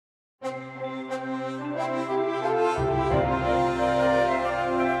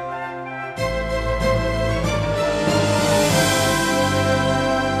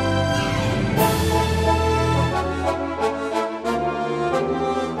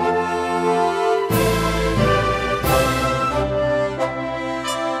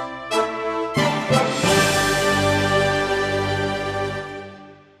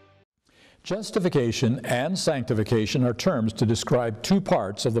Justification and sanctification are terms to describe two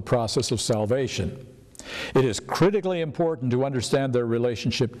parts of the process of salvation. It is critically important to understand their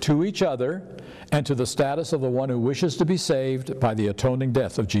relationship to each other and to the status of the one who wishes to be saved by the atoning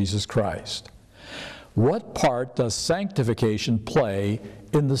death of Jesus Christ. What part does sanctification play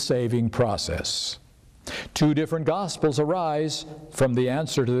in the saving process? Two different gospels arise from the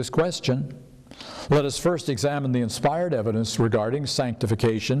answer to this question. Let us first examine the inspired evidence regarding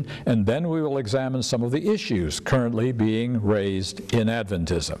sanctification, and then we will examine some of the issues currently being raised in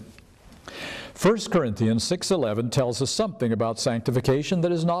Adventism. 1 Corinthians 6:11 tells us something about sanctification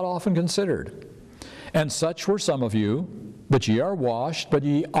that is not often considered. And such were some of you, but ye are washed, but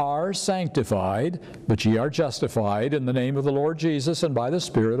ye are sanctified, but ye are justified in the name of the Lord Jesus and by the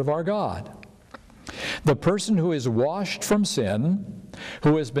Spirit of our God. The person who is washed from sin,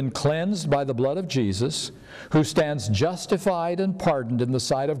 who has been cleansed by the blood of Jesus, who stands justified and pardoned in the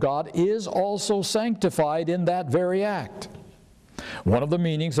sight of God, is also sanctified in that very act. One of the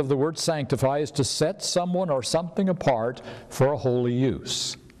meanings of the word sanctify is to set someone or something apart for a holy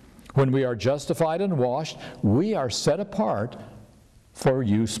use. When we are justified and washed, we are set apart for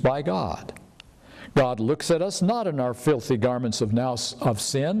use by God. God looks at us not in our filthy garments of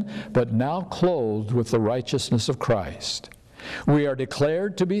sin, but now clothed with the righteousness of Christ. We are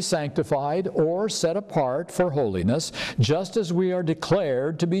declared to be sanctified or set apart for holiness, just as we are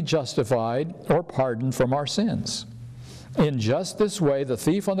declared to be justified or pardoned from our sins. In just this way, the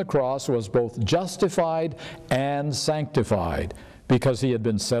thief on the cross was both justified and sanctified, because he had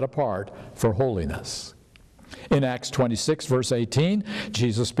been set apart for holiness. In Acts 26, verse 18,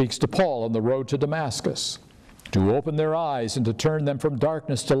 Jesus speaks to Paul on the road to Damascus, to open their eyes and to turn them from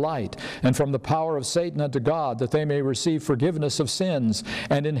darkness to light, and from the power of Satan unto God, that they may receive forgiveness of sins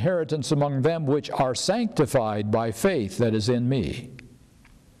and inheritance among them which are sanctified by faith that is in me.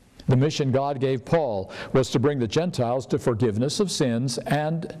 The mission God gave Paul was to bring the Gentiles to forgiveness of sins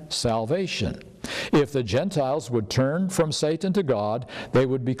and salvation. If the Gentiles would turn from Satan to God, they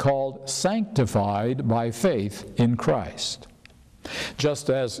would be called sanctified by faith in Christ. Just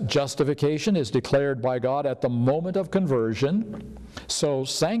as justification is declared by God at the moment of conversion, so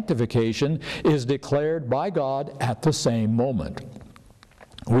sanctification is declared by God at the same moment.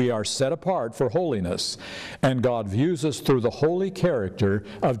 We are set apart for holiness, and God views us through the holy character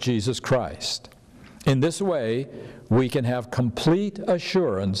of Jesus Christ. In this way, we can have complete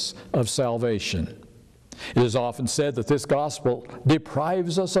assurance of salvation. It is often said that this gospel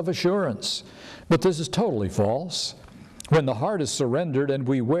deprives us of assurance, but this is totally false. When the heart is surrendered and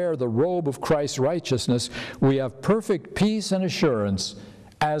we wear the robe of Christ's righteousness, we have perfect peace and assurance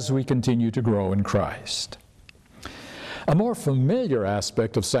as we continue to grow in Christ. A more familiar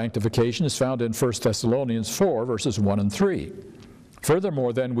aspect of sanctification is found in 1 Thessalonians 4, verses 1 and 3.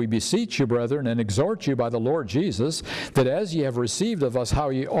 Furthermore, then, we beseech you, brethren, and exhort you by the Lord Jesus, that as ye have received of us how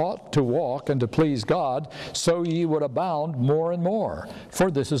ye ought to walk and to please God, so ye would abound more and more. For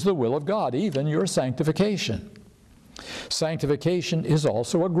this is the will of God, even your sanctification. Sanctification is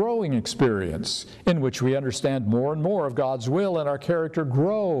also a growing experience in which we understand more and more of God's will, and our character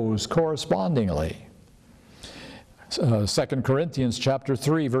grows correspondingly. 2 Corinthians chapter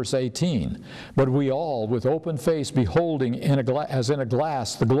 3, verse 18, but we all, with open face, beholding as in a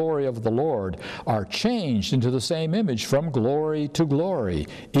glass the glory of the Lord, are changed into the same image from glory to glory,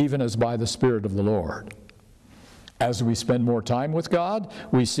 even as by the Spirit of the Lord. As we spend more time with God,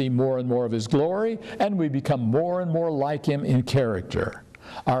 we see more and more of His glory, and we become more and more like Him in character.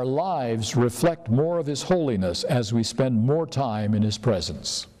 Our lives reflect more of His holiness as we spend more time in His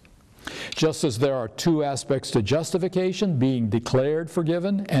presence. Just as there are two aspects to justification, being declared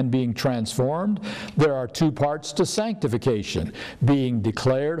forgiven and being transformed, there are two parts to sanctification, being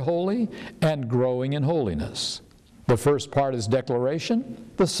declared holy and growing in holiness. The first part is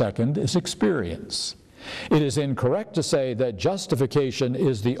declaration, the second is experience. It is incorrect to say that justification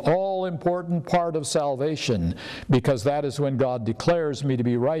is the all-important part of salvation, because that is when God declares me to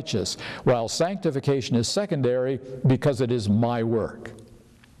be righteous, while sanctification is secondary because it is my work.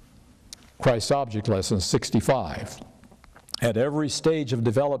 Christ's Object Lesson 65. At every stage of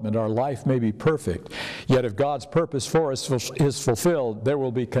development, our life may be perfect, yet if God's purpose for us is fulfilled, there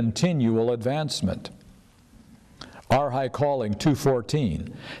will be continual advancement. Our High Calling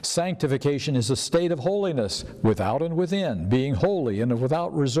 2:14. Sanctification is a state of holiness, without and within, being holy and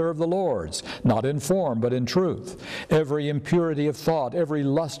without reserve the Lord's, not in form but in truth. Every impurity of thought, every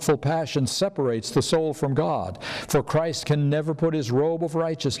lustful passion separates the soul from God, for Christ can never put His robe of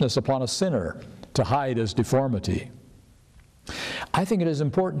righteousness upon a sinner to hide his deformity. I think it is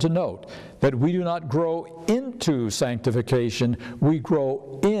important to note that we do not grow into sanctification, we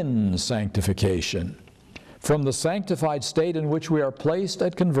grow in sanctification. From the sanctified state in which we are placed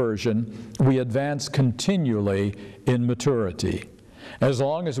at conversion, we advance continually in maturity. As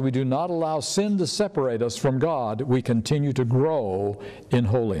long as we do not allow sin to separate us from God, we continue to grow in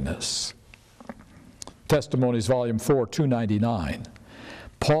holiness. Testimonies, Volume 4, 299.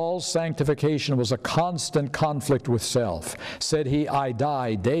 Paul's sanctification was a constant conflict with self. Said he, I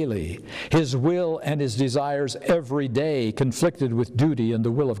die daily. His will and his desires every day conflicted with duty and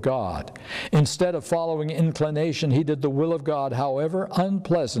the will of God. Instead of following inclination, he did the will of God, however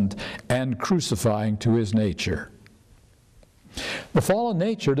unpleasant and crucifying to his nature. The fallen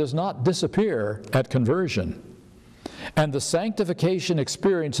nature does not disappear at conversion. And the sanctification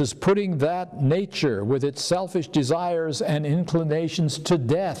experience is putting that nature with its selfish desires and inclinations to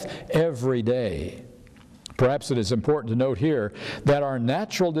death every day. Perhaps it is important to note here that our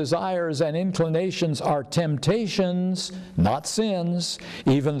natural desires and inclinations are temptations, not sins,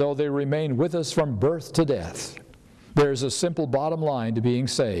 even though they remain with us from birth to death. There's a simple bottom line to being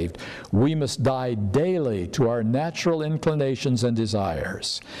saved. We must die daily to our natural inclinations and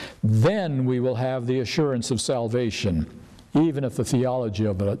desires. Then we will have the assurance of salvation, even if the theology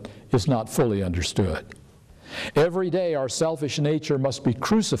of it is not fully understood. Every day our selfish nature must be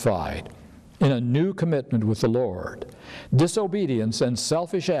crucified in a new commitment with the Lord. Disobedience and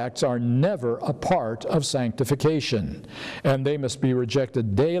selfish acts are never a part of sanctification, and they must be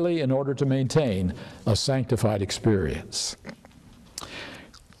rejected daily in order to maintain a sanctified experience.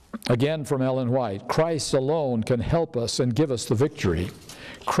 Again from Ellen White, Christ alone can help us and give us the victory.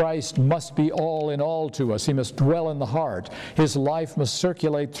 Christ must be all in all to us. He must dwell in the heart. His life must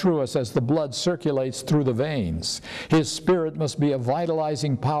circulate through us as the blood circulates through the veins. His Spirit must be a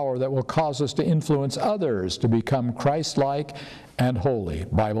vitalizing power that will cause us to influence others to become Christ-like and holy.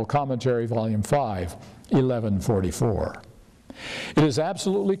 Bible Commentary, Volume 5, 1144. It is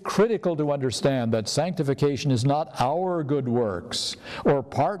absolutely critical to understand that sanctification is not our good works or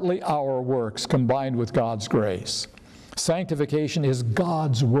partly our works combined with God's grace. Sanctification is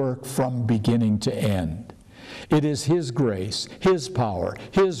God's work from beginning to end. It is His grace, His power,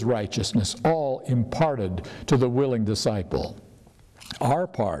 His righteousness, all imparted to the willing disciple. Our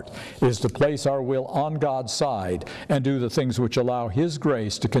part is to place our will on God's side and do the things which allow His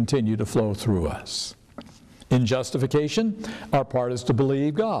grace to continue to flow through us. In justification, our part is to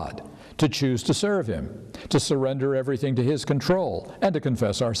believe God, to choose to serve Him, to surrender everything to His control, and to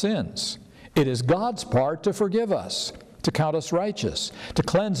confess our sins. It is God's part to forgive us, to count us righteous, to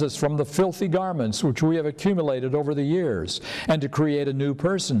cleanse us from the filthy garments which we have accumulated over the years, and to create a new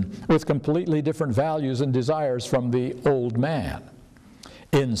person with completely different values and desires from the old man.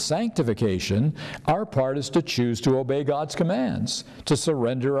 In sanctification, our part is to choose to obey God's commands, to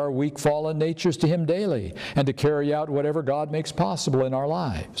surrender our weak, fallen natures to Him daily, and to carry out whatever God makes possible in our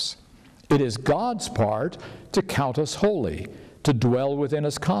lives. It is God's part to count us holy, to dwell within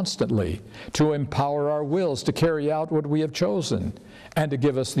us constantly, to empower our wills to carry out what we have chosen, and to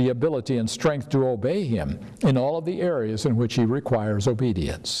give us the ability and strength to obey Him in all of the areas in which He requires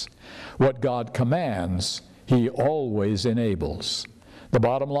obedience. What God commands, He always enables. The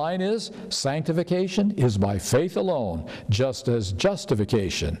bottom line is, sanctification is by faith alone, just as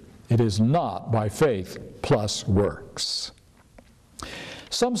justification. It is not by faith plus works.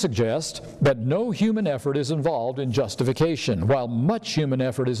 Some suggest that no human effort is involved in justification, while much human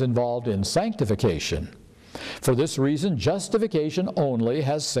effort is involved in sanctification. For this reason, justification only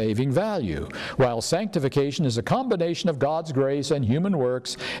has saving value, while sanctification is a combination of God's grace and human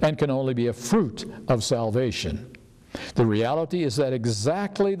works and can only be a fruit of salvation. The reality is that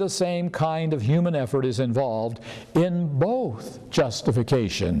exactly the same kind of human effort is involved in both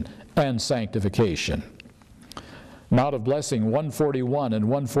justification and sanctification. Mount of Blessing 141 and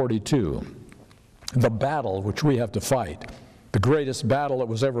 142, the battle which we have to fight, the greatest battle that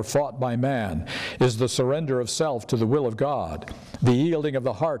was ever fought by man, is the surrender of self to the will of God, the yielding of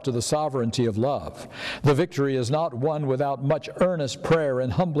the heart to the sovereignty of love. The victory is not won without much earnest prayer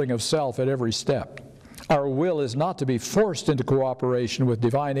and humbling of self at every step. Our will is not to be forced into cooperation with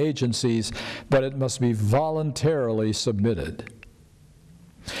divine agencies, but it must be voluntarily submitted.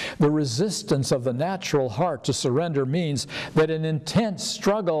 The resistance of the natural heart to surrender means that an intense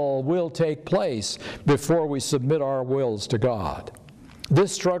struggle will take place before we submit our wills to God.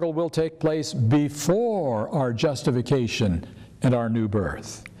 This struggle will take place before our justification and our new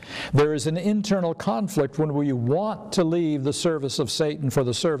birth. There is an internal conflict when we want to leave the service of Satan for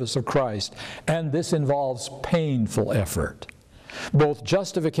the service of Christ, and this involves painful effort. Both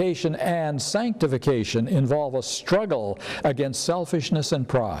justification and sanctification involve a struggle against selfishness and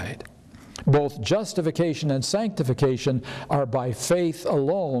pride. Both justification and sanctification are by faith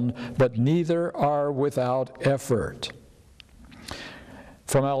alone, but neither are without effort.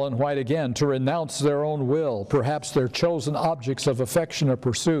 From Ellen White again, to renounce their own will, perhaps their chosen objects of affection or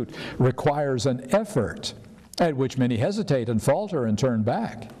pursuit, requires an effort, at which many hesitate and falter and turn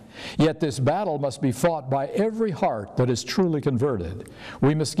back. Yet this battle must be fought by every heart that is truly converted.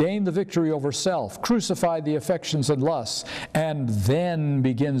 We must gain the victory over self, crucify the affections and lusts, and then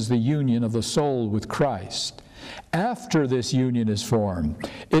begins the union of the soul with Christ. After this union is formed,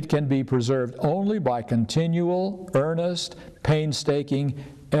 it can be preserved only by continual, earnest, painstaking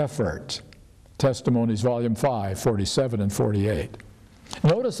effort. Testimonies, Volume 5, 47 and 48.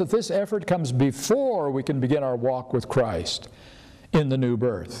 Notice that this effort comes before we can begin our walk with Christ in the new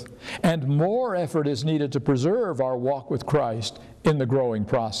birth. And more effort is needed to preserve our walk with Christ in the growing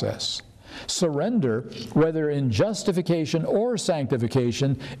process. Surrender, whether in justification or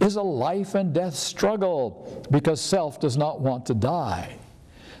sanctification, is a life and death struggle because self does not want to die.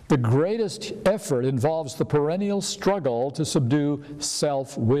 The greatest effort involves the perennial struggle to subdue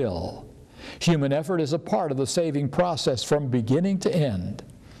self-will. Human effort is a part of the saving process from beginning to end.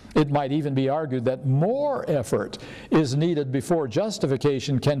 It might even be argued that more effort is needed before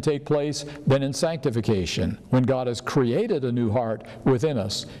justification can take place than in sanctification, when God has created a new heart within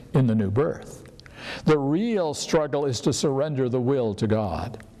us in the new birth. The real struggle is to surrender the will to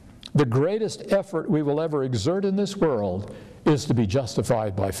God. The greatest effort we will ever exert in this world is to be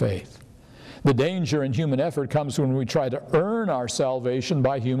justified by faith. The danger in human effort comes when we try to earn our salvation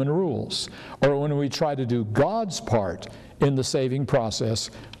by human rules, or when we try to do God's part in the saving process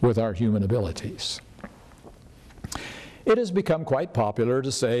with our human abilities. It has become quite popular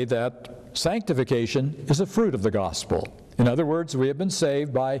to say that sanctification is a fruit of the gospel. In other words, we have been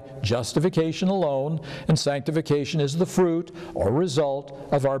saved by justification alone, and sanctification is the fruit or result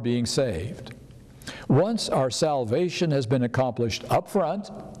of our being saved. Once our salvation has been accomplished up front,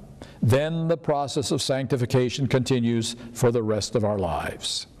 then the process of sanctification continues for the rest of our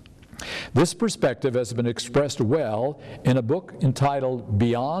lives. This perspective has been expressed well in a book entitled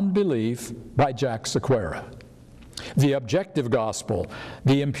Beyond Belief by Jack Sequeira. The objective gospel,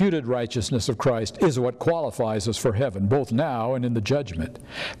 the imputed righteousness of Christ, is what qualifies us for heaven, both now and in the judgment.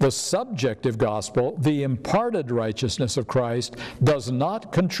 The subjective gospel, the imparted righteousness of Christ, does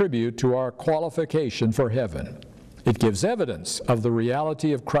not contribute to our qualification for heaven. It gives evidence of the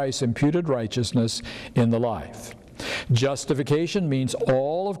reality of Christ's imputed righteousness in the life. Justification means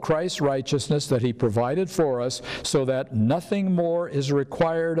all of Christ's righteousness that He provided for us, so that nothing more is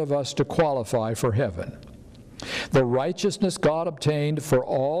required of us to qualify for heaven. The righteousness God obtained for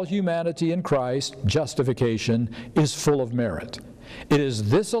all humanity in Christ, justification, is full of merit. It is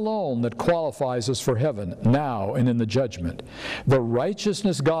this alone that qualifies us for heaven, now and in the judgment. The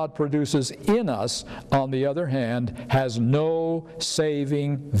righteousness God produces in us, on the other hand, has no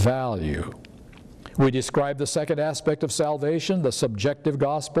saving value. We describe the second aspect of salvation, the subjective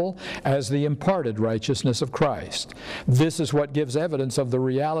gospel, as the imparted righteousness of Christ. This is what gives evidence of the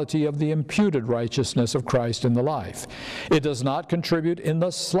reality of the imputed righteousness of Christ in the life. It does not contribute in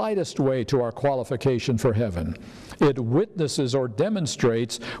the slightest way to our qualification for heaven. It witnesses or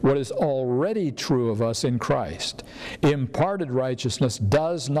demonstrates what is already true of us in Christ. Imparted righteousness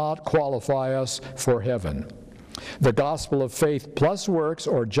does not qualify us for heaven. The gospel of faith plus works,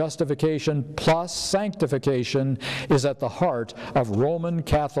 or justification plus sanctification, is at the heart of Roman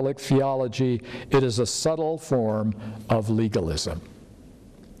Catholic theology. It is a subtle form of legalism.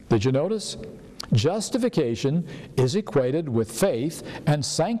 Did you notice? Justification is equated with faith, and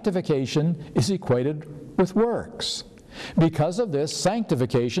sanctification is equated with works. Because of this,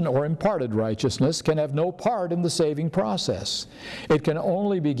 sanctification, or imparted righteousness, can have no part in the saving process. It can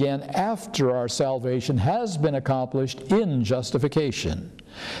only begin after our salvation has been accomplished in justification.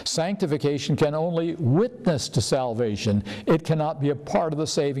 Sanctification can only witness to salvation. It cannot be a part of the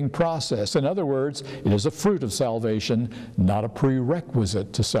saving process. In other words, it is a fruit of salvation, not a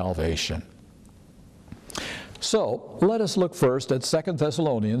prerequisite to salvation. So, let us look first at 2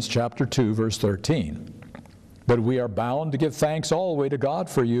 Thessalonians chapter 2, verse 13. But we are bound to give thanks always to God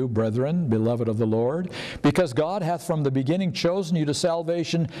for you, brethren, beloved of the Lord, because God hath from the beginning chosen you to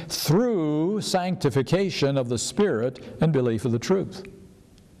salvation through sanctification of the Spirit and belief of the truth.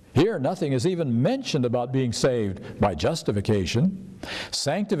 Here, nothing is even mentioned about being saved by justification.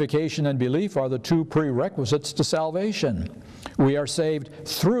 Sanctification and belief are the two prerequisites to salvation. We are saved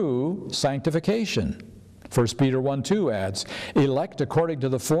through sanctification. 1 Peter 1:2 adds, elect according to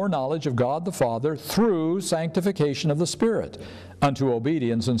the foreknowledge of God the Father through sanctification of the Spirit, unto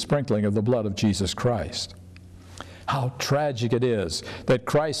obedience and sprinkling of the blood of Jesus Christ. How tragic it is that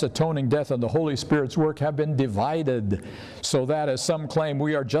Christ's atoning death and the Holy Spirit's work have been divided, so that, as some claim,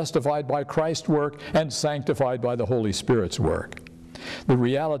 we are justified by Christ's work and sanctified by the Holy Spirit's work. The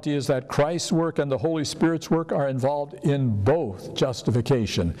reality is that Christ's work and the Holy Spirit's work are involved in both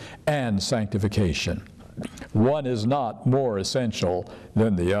justification and sanctification. One is not more essential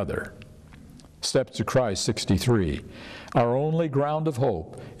than the other. Steps to Christ 63. Our only ground of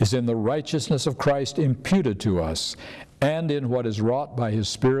hope is in the righteousness of Christ imputed to us and in what is wrought by His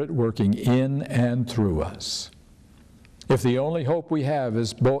Spirit working in and through us. If the only hope we have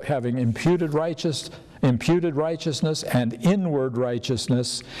is having imputed righteousness and inward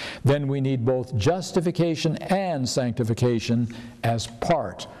righteousness, then we need both justification and sanctification as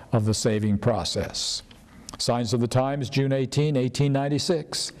part of the saving process. Signs of the Times, June 18,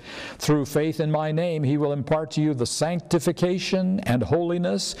 1896. Through faith in my name, He will impart to you the sanctification and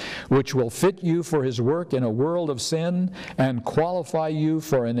holiness which will fit you for His work in a world of sin and qualify you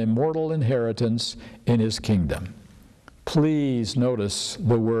for an immortal inheritance in His kingdom. Please notice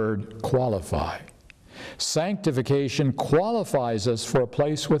the word qualify. Sanctification qualifies us for a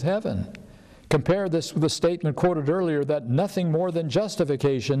place with heaven. Compare this with the statement quoted earlier that nothing more than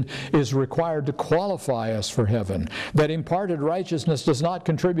justification is required to qualify us for heaven, that imparted righteousness does not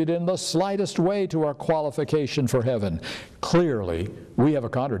contribute in the slightest way to our qualification for heaven. Clearly, we have a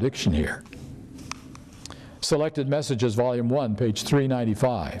contradiction here. Selected Messages, Volume 1, page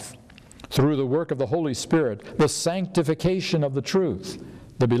 395. Through the work of the Holy Spirit, the sanctification of the truth,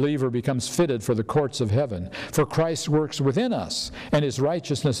 the believer becomes fitted for the courts of heaven. For Christ works within us, and His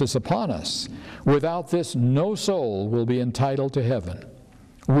righteousness is upon us. Without this, no soul will be entitled to heaven.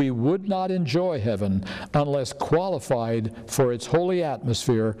 We would not enjoy heaven unless qualified for its holy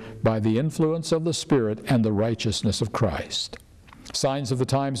atmosphere by the influence of the Spirit and the righteousness of Christ. Signs of the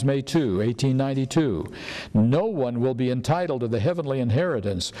Times, May 2, 1892. No one will be entitled to the heavenly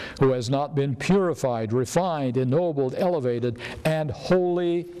inheritance who has not been purified, refined, ennobled, elevated, and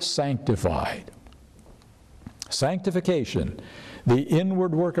wholly sanctified. Sanctification, the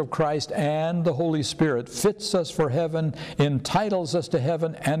inward work of Christ and the Holy Spirit, fits us for heaven, entitles us to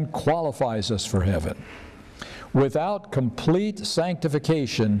heaven, and qualifies us for heaven. Without complete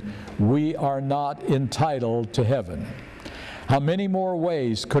sanctification, we are not entitled to heaven. How many more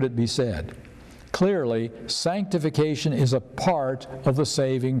ways could it be said? Clearly, sanctification is a part of the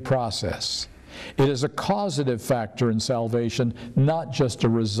saving process. It is a causative factor in salvation, not just a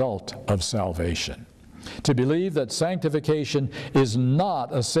result of salvation. To believe that sanctification is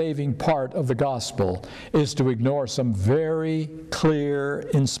not a saving part of the gospel is to ignore some very clear,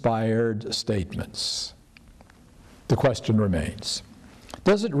 inspired statements. The question remains,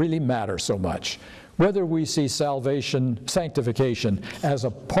 does it really matter so much whether we see sanctification as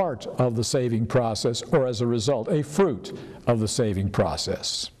a part of the saving process or as a result, a fruit of the saving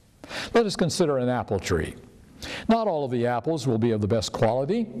process? Let us consider an apple tree. Not all of the apples will be of the best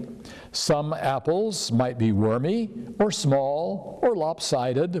quality. Some apples might be wormy or small or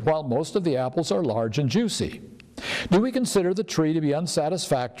lopsided, while most of the apples are large and juicy. Do we consider the tree to be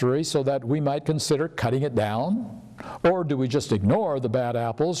unsatisfactory so that we might consider cutting it down? Or do we just ignore the bad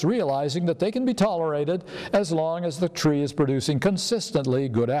apples, realizing that they can be tolerated as long as the tree is producing consistently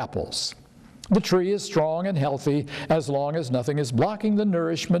good apples? The tree is strong and healthy as long as nothing is blocking the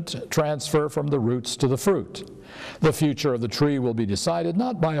nourishment transfer from the roots to the fruit. The future of the tree will be decided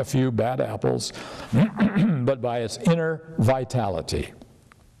not by a few bad apples, but by its inner vitality.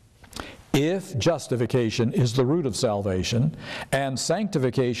 If justification is the root of salvation and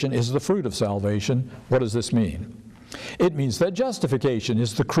sanctification is the fruit of salvation, what does this mean? It means that justification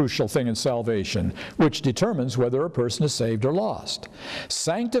is the crucial thing in salvation, which determines whether a person is saved or lost.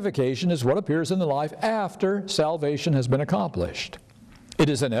 Sanctification is what appears in the life after salvation has been accomplished. It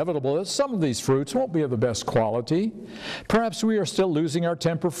is inevitable that some of these fruits won't be of the best quality. Perhaps we are still losing our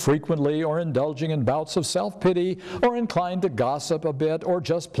temper frequently, or indulging in bouts of self-pity, or inclined to gossip a bit, or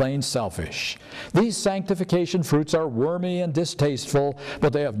just plain selfish. These sanctification fruits are wormy and distasteful,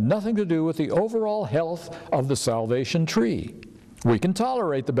 but they have nothing to do with the overall health of the salvation tree. We can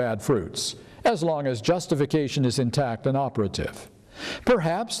tolerate the bad fruits, as long as justification is intact and operative.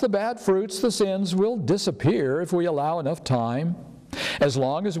 Perhaps the bad fruits, the sins, will disappear if we allow enough time. As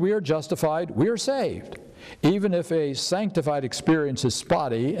long as we are justified, we are saved. Even if a sanctified experience is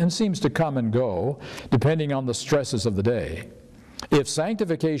spotty and seems to come and go, depending on the stresses of the day. If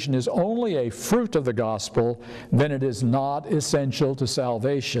sanctification is only a fruit of the gospel, then it is not essential to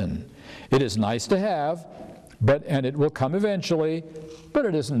salvation. It is nice to have, and it will come eventually, but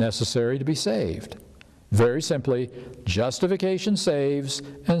it isn't necessary to be saved. Very simply, justification saves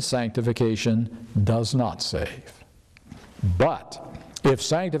and sanctification does not save. But if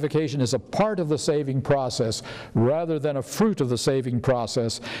sanctification is a part of the saving process rather than a fruit of the saving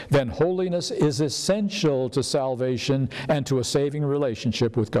process, then holiness is essential to salvation and to a saving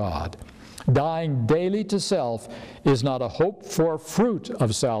relationship with God. Dying daily to self is not a hoped-for fruit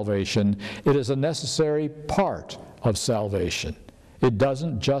of salvation. It is a necessary part of salvation. It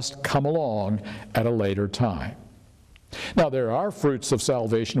doesn't just come along at a later time. Now, there are fruits of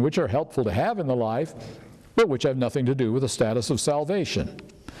salvation which are helpful to have in the life, but which have nothing to do with the status of salvation.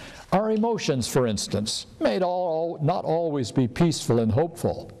 Our emotions, for instance, may not always be peaceful and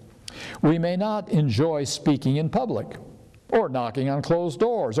hopeful. We may not enjoy speaking in public, or knocking on closed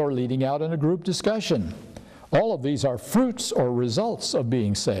doors, or leading out in a group discussion. All of these are fruits or results of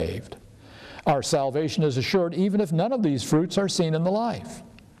being saved. Our salvation is assured even if none of these fruits are seen in the life.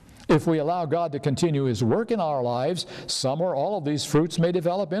 If we allow God to continue His work in our lives, some or all of these fruits may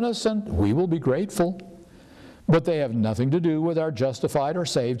develop in us, and we will be grateful. But they have nothing to do with our justified or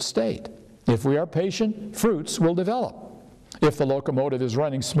saved state. If we are patient, fruits will develop. If the locomotive is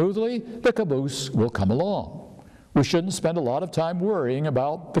running smoothly, the caboose will come along. We shouldn't spend a lot of time worrying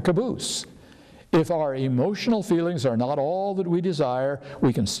about the caboose. If our emotional feelings are not all that we desire,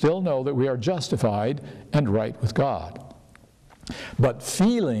 we can still know that we are justified and right with God. But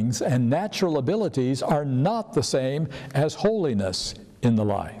feelings and natural abilities are not the same as holiness in the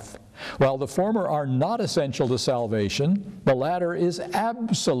life. While the former are not essential to salvation, the latter is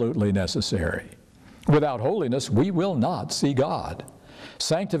absolutely necessary. Without holiness, we will not see God.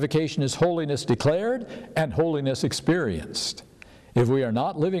 Sanctification is holiness declared and holiness experienced. If we are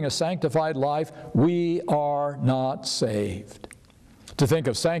not living a sanctified life, we are not saved. To think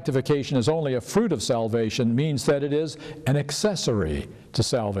of sanctification as only a fruit of salvation means that it is an accessory to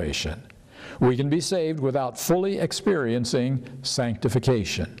salvation. We can be saved without fully experiencing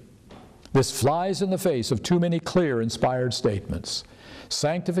sanctification. This flies in the face of too many clear, inspired statements.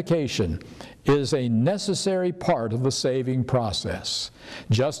 Sanctification is a necessary part of the saving process.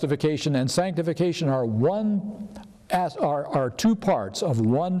 Justification and sanctification are two parts of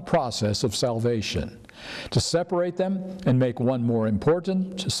one process of salvation. To separate them and make one more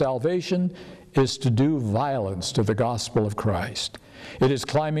important to salvation is to do violence to the gospel of Christ. It is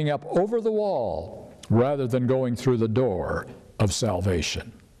climbing up over the wall rather than going through the door of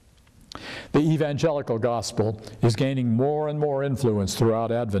salvation. The evangelical gospel is gaining more and more influence throughout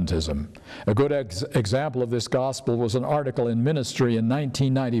Adventism. A good example of this gospel was an article in Ministry in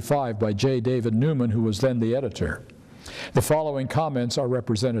 1995 by J. David Newman, who was then the editor. The following comments are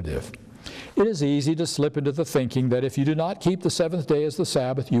representative. It is easy to slip into the thinking that if you do not keep the seventh day as the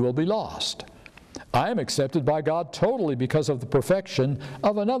Sabbath, you will be lost. I am accepted by God totally because of the perfection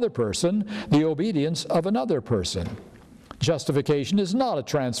of another person, the obedience of another person. Justification is not a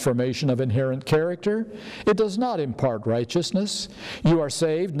transformation of inherent character. It does not impart righteousness. You are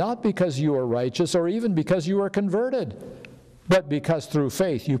saved not because you are righteous or even because you are converted, but because through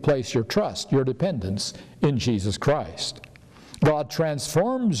faith you place your trust, your dependence in Jesus Christ. God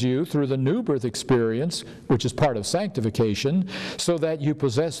transforms you through the new birth experience, which is part of sanctification, so that you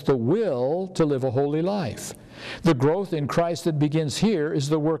possess the will to live a holy life. The growth in Christ that begins here is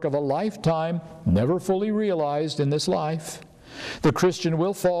the work of a lifetime never fully realized in this life. The Christian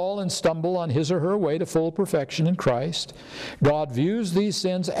will fall and stumble on his or her way to full perfection in Christ. God views these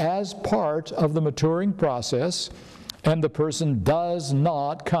sins as part of the maturing process, and the person does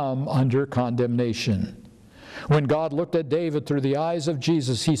not come under condemnation. When God looked at David through the eyes of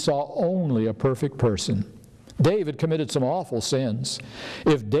Jesus, he saw only a perfect person. David committed some awful sins.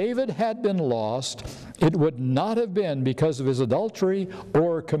 If David had been lost, it would not have been because of his adultery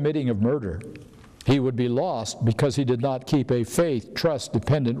or committing of murder. He would be lost because he did not keep a faith, trust,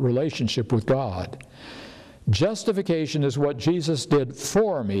 dependent relationship with God. Justification is what Jesus did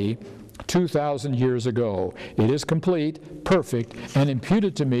for me 2,000 years ago. It is complete, perfect, and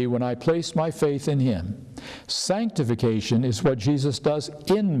imputed to me when I place my faith in Him. Sanctification is what Jesus does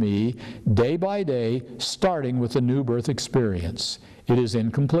in me day by day, starting with the new birth experience. It is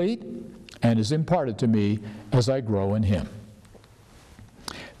incomplete and is imparted to me as I grow in Him.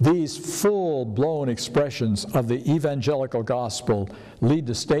 These full-blown expressions of the evangelical gospel lead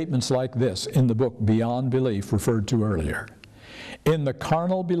to statements like this in the book Beyond Belief, referred to earlier. In the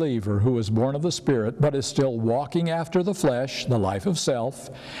carnal believer who is born of the Spirit but is still walking after the flesh, the life of self,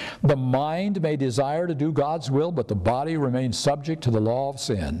 the mind may desire to do God's will, but the body remains subject to the law of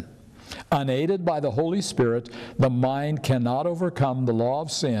sin. Unaided by the Holy Spirit, the mind cannot overcome the law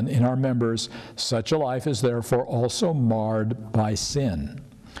of sin in our members. Such a life is therefore also marred by sin.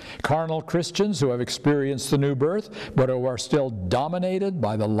 Carnal Christians who have experienced the new birth, but who are still dominated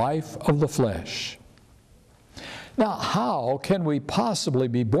by the life of the flesh. Now, how can we possibly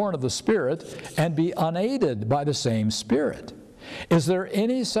be born of the Spirit and be unaided by the same Spirit? Is there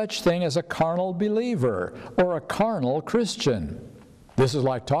any such thing as a carnal believer or a carnal Christian? This is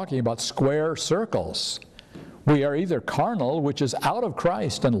like talking about square circles. We are either carnal, which is out of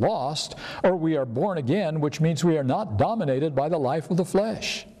Christ and lost, or we are born again, which means we are not dominated by the life of the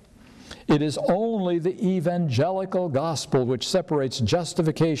flesh. It is only the evangelical gospel which separates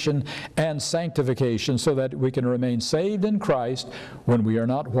justification and sanctification so that we can remain saved in Christ when we are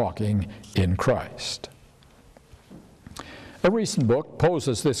not walking in Christ. A recent book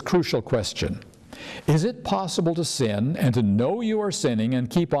poses this crucial question. Is it possible to sin and to know you are sinning and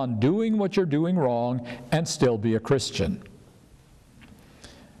keep on doing what you're doing wrong and still be a Christian?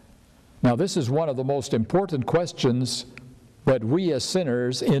 Now, this is one of the most important questions that we as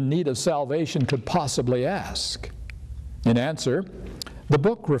sinners in need of salvation could possibly ask. In answer, the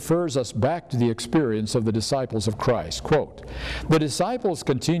book refers us back to the experience of the disciples of Christ. Quote, "The disciples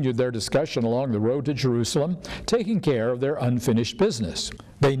continued their discussion along the road to Jerusalem, taking care of their unfinished business.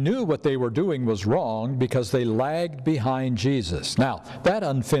 They knew what they were doing was wrong because they lagged behind Jesus." Now, that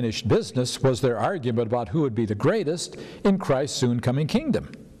unfinished business was their argument about who would be the greatest in Christ's soon coming kingdom.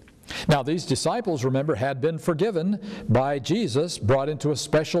 Now, these disciples, remember, had been forgiven by Jesus, brought into a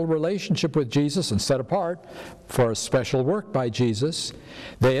special relationship with Jesus and set apart for a special work by Jesus.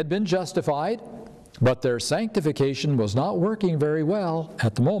 They had been justified, but their sanctification was not working very well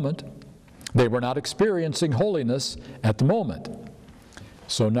at the moment. They were not experiencing holiness at the moment.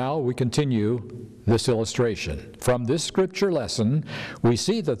 So now we continue this illustration. From this scripture lesson, we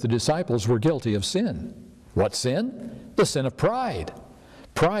see that the disciples were guilty of sin. What sin? The sin of pride.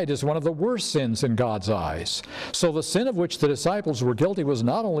 Pride is one of the worst sins in God's eyes. So the sin of which the disciples were guilty was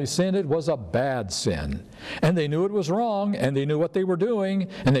not only sin, it was a bad sin. And they knew it was wrong, and they knew what they were doing,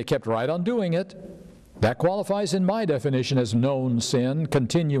 and they kept right on doing it. That qualifies in my definition as known sin,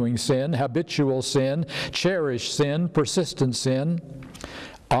 continuing sin, habitual sin, cherished sin, persistent sin.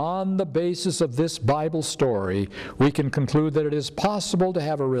 On the basis of this Bible story, we can conclude that it is possible to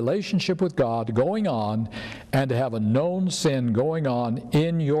have a relationship with God going on and to have a known sin going on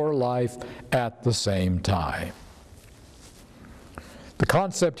in your life at the same time. The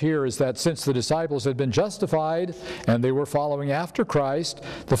concept here is that since the disciples had been justified and they were following after Christ,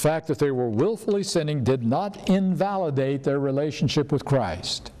 the fact that they were willfully sinning did not invalidate their relationship with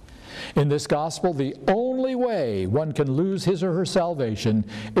Christ. In this gospel, the only way one can lose his or her salvation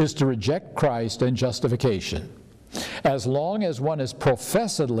is to reject Christ and justification. As long as one is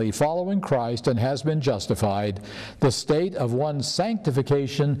professedly following Christ and has been justified, the state of one's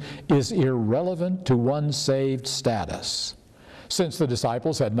sanctification is irrelevant to one's saved status. Since the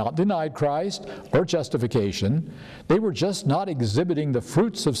disciples had not denied Christ or justification, they were just not exhibiting the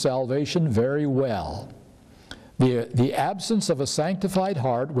fruits of salvation very well. The absence of a sanctified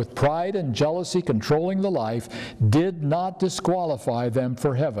heart with pride and jealousy controlling the life did not disqualify them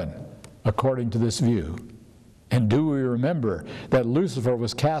for heaven, according to this view. And do we remember that Lucifer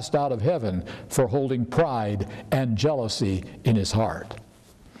was cast out of heaven for holding pride and jealousy in his heart?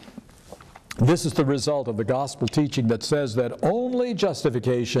 This is the result of the gospel teaching that says that only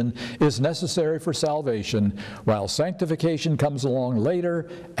justification is necessary for salvation, while sanctification comes along later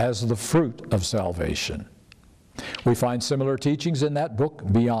as the fruit of salvation. We find similar teachings in that book,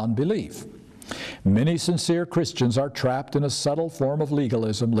 Beyond Belief. Many sincere Christians are trapped in a subtle form of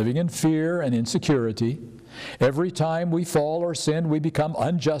legalism, living in fear and insecurity. Every time we fall or sin, we become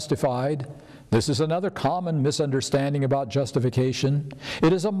unjustified. This is another common misunderstanding about justification.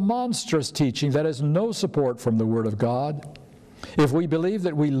 It is a monstrous teaching that has no support from the Word of God. If we believe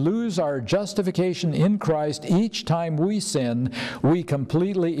that we lose our justification in Christ each time we sin, we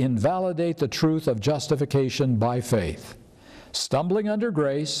completely invalidate the truth of justification by faith. Stumbling under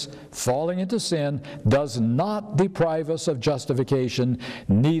grace, falling into sin, does not deprive us of justification,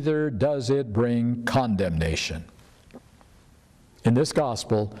 neither does it bring condemnation. In this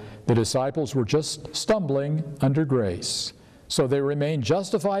gospel, the disciples were just stumbling under grace. So they remained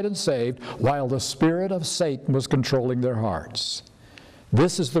justified and saved while the spirit of Satan was controlling their hearts.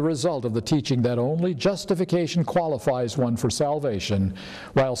 This is the result of the teaching that only justification qualifies one for salvation,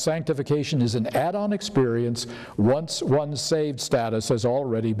 while sanctification is an add-on experience once one's saved status has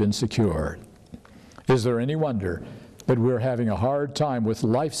already been secured. Is there any wonder that we're having a hard time with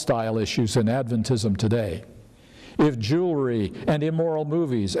lifestyle issues in Adventism today? If jewelry and immoral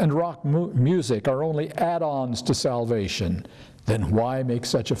movies and rock music are only add-ons to salvation, then why make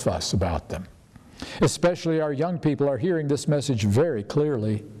such a fuss about them? Especially our young people are hearing this message very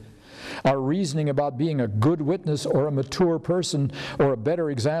clearly. Our reasoning about being a good witness or a mature person or a better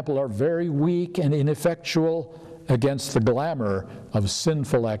example are very weak and ineffectual against the glamour of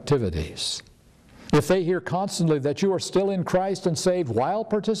sinful activities. If they hear constantly that you are still in Christ and saved while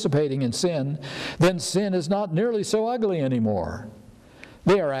participating in sin, then sin is not nearly so ugly anymore.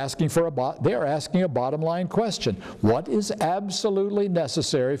 They are asking a bottom line question: what is absolutely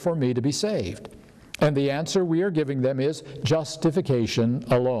necessary for me to be saved? And the answer we are giving them is justification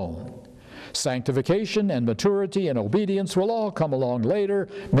alone. Sanctification and maturity and obedience will all come along later,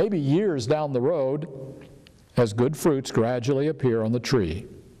 maybe years down the road, as good fruits gradually appear on the tree.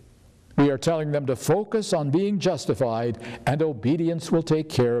 We are telling them to focus on being justified, and obedience will take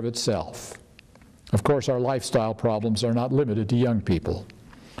care of itself. Of course, our lifestyle problems are not limited to young people.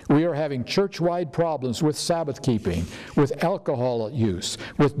 We are having church-wide problems with Sabbath keeping, with alcohol use,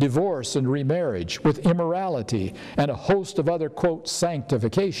 with divorce and remarriage, with immorality, and a host of other, quote,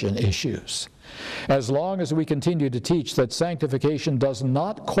 sanctification issues. As long as we continue to teach that sanctification does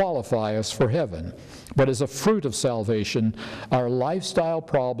not qualify us for heaven, but is a fruit of salvation, our lifestyle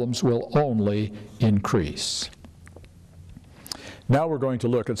problems will only increase. Now we're going to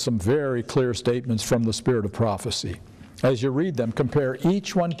look at some very clear statements from the Spirit of prophecy. As you read them, compare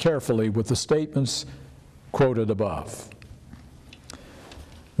each one carefully with the statements quoted above.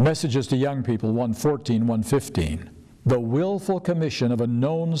 Messages to Young People 1:14, 1:15. The willful commission of a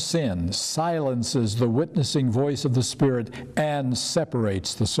known sin silences the witnessing voice of the Spirit and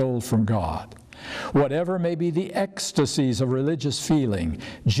separates the soul from God. Whatever may be the ecstasies of religious feeling,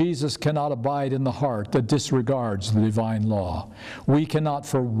 Jesus cannot abide in the heart that disregards the divine law. We cannot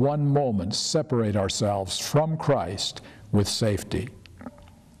for one moment separate ourselves from Christ with safety.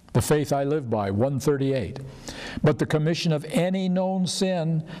 The faith I live by, 138. But the commission of any known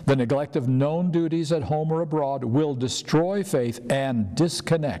sin, the neglect of known duties at home or abroad, will destroy faith and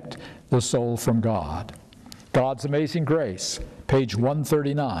disconnect the soul from God. God's Amazing Grace, page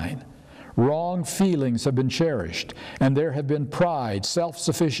 139. Wrong feelings have been cherished, and there have been pride,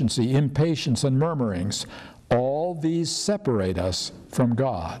 self-sufficiency, impatience, and murmurings. All these separate us from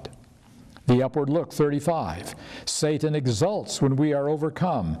God. The Upward Look, 35. Satan exults when we are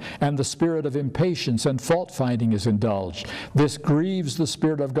overcome, and the spirit of impatience and fault-finding is indulged. This grieves the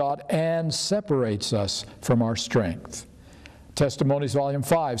Spirit of God and separates us from our strength. Testimonies, Volume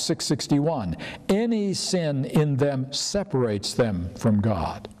 5, 661. Any sin in them separates them from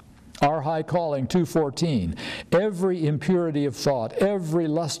God. Our High Calling, 2:14. Every impurity of thought, every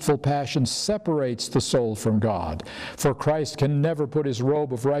lustful passion separates the soul from God. For Christ can never put his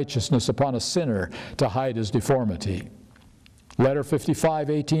robe of righteousness upon a sinner to hide his deformity. Letter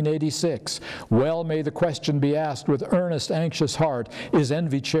 55, 1886. Well may the question be asked with earnest, anxious heart, is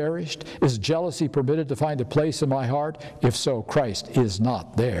envy cherished? Is jealousy permitted to find a place in my heart? If so, Christ is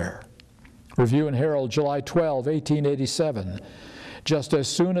not there. Review and Herald, July 12, 1887. Just as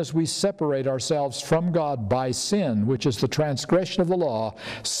soon as we separate ourselves from God by sin, which is the transgression of the law,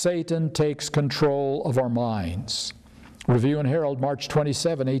 Satan takes control of our minds. Review and Herald, March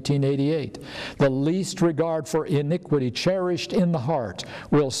 27, 1888. The least regard for iniquity cherished in the heart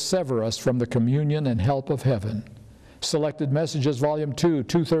will sever us from the communion and help of heaven. Selected Messages, Volume 2,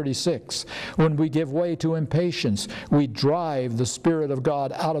 236. When we give way to impatience, we drive the Spirit of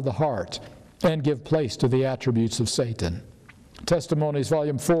God out of the heart and give place to the attributes of Satan. Testimonies,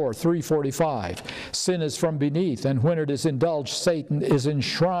 Volume 4, 345. Sin is from beneath, and when it is indulged, Satan is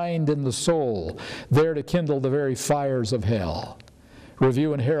enshrined in the soul, there to kindle the very fires of hell.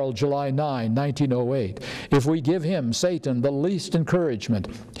 Review and Herald, July 9, 1908. If we give him, Satan, the least encouragement,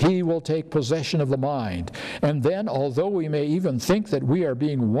 he will take possession of the mind. And then, although we may even think that we are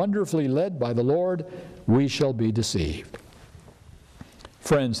being wonderfully led by the Lord, we shall be deceived.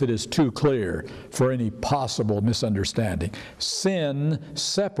 Friends, it is too clear for any possible misunderstanding. Sin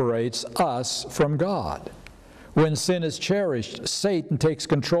separates us from God. When sin is cherished, Satan takes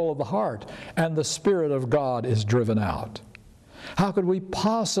control of the heart, and the Spirit of God is driven out. How could we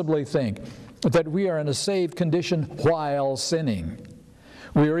possibly think that we are in a saved condition while sinning?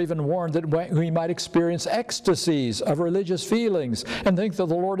 We are even warned that we might experience ecstasies of religious feelings and think that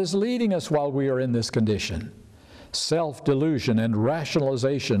the Lord is leading us while we are in this condition. Self-delusion and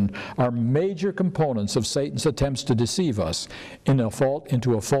rationalization are major components of Satan's attempts to deceive us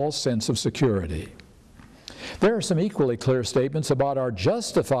into a false sense of security. There are some equally clear statements about our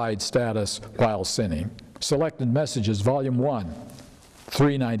justified status while sinning. Selected Messages, Volume 1,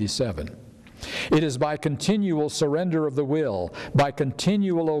 397. It is by continual surrender of the will, by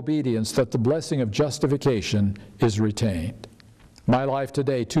continual obedience, that the blessing of justification is retained. My Life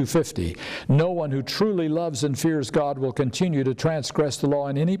Today, 250. No one who truly loves and fears God will continue to transgress the law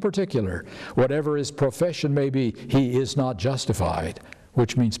in any particular. Whatever his profession may be, he is not justified,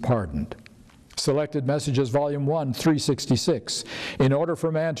 which means pardoned. Selected Messages, Volume 1, 366. In order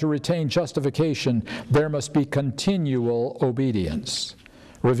for man to retain justification, there must be continual obedience.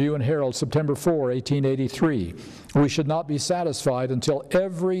 Review and Herald, September 4, 1883. We should not be satisfied until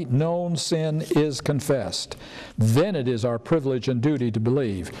every known sin is confessed. Then it is our privilege and duty to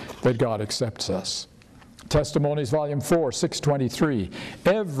believe that God accepts us. Testimonies, Volume 4, 623.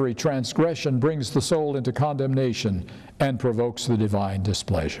 Every transgression brings the soul into condemnation and provokes the divine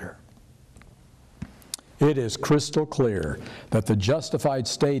displeasure. It is crystal clear that the justified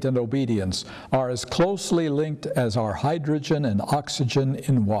state and obedience are as closely linked as are hydrogen and oxygen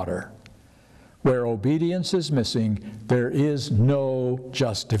in water. Where obedience is missing, there is no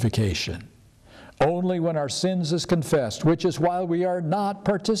justification. Only when our sins is confessed, which is while we are not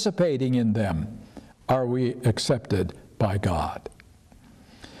participating in them, are we accepted by God.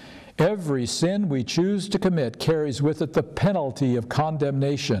 Every sin we choose to commit carries with it the penalty of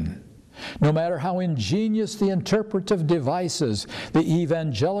condemnation. No matter how ingenious the interpretive devices, the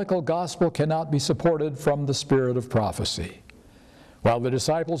evangelical gospel cannot be supported from the spirit of prophecy. While the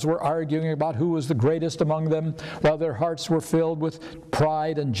disciples were arguing about who was the greatest among them, while their hearts were filled with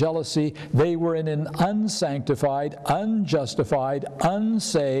pride and jealousy, they were in an unsanctified, unjustified,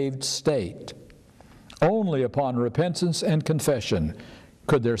 unsaved state. Only upon repentance and confession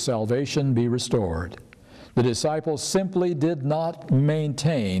could their salvation be restored. The disciples simply did not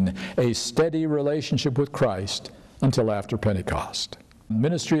maintain a steady relationship with Christ until after Pentecost.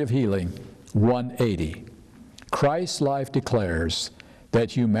 Ministry of Healing, 180. Christ's life declares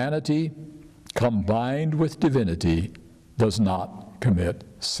that humanity, combined with divinity, does not commit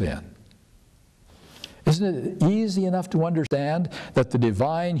sin. Isn't it easy enough to understand that the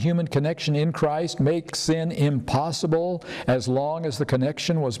divine-human connection in Christ makes sin impossible as long as the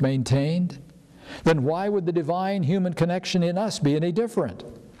connection was maintained? Then why would the divine-human connection in us be any different?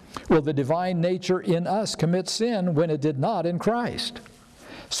 Will the divine nature in us commit sin when it did not in Christ?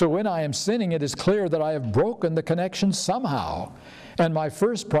 So when I am sinning, it is clear that I have broken the connection somehow, and my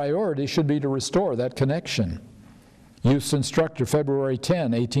first priority should be to restore that connection. Youth's Instructor, February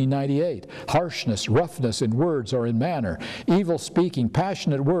 10, 1898. Harshness, roughness in words or in manner, evil speaking,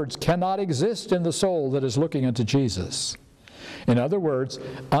 passionate words cannot exist in the soul that is looking unto Jesus. In other words,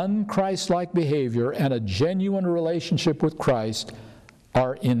 un-Christ-like behavior and a genuine relationship with Christ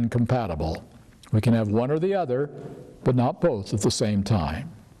are incompatible. We can have one or the other, but not both at the same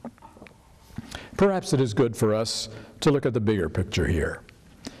time. Perhaps it is good for us to look at the bigger picture here.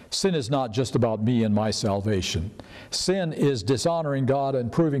 Sin is not just about me and my salvation. Sin is dishonoring God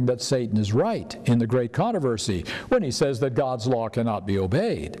and proving that Satan is right in the great controversy when he says that God's law cannot be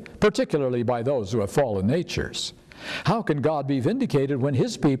obeyed, particularly by those who have fallen natures. How can God be vindicated when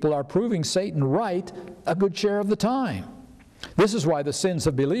His people are proving Satan right a good share of the time? This is why the sins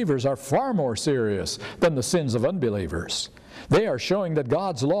of believers are far more serious than the sins of unbelievers. They are showing that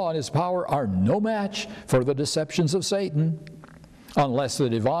God's law and His power are no match for the deceptions of Satan. Unless the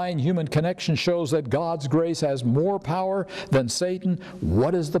divine human connection shows that God's grace has more power than Satan,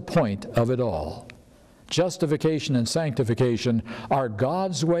 what is the point of it all? Justification and sanctification are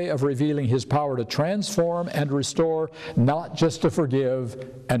God's way of revealing His power to transform and restore, not just to forgive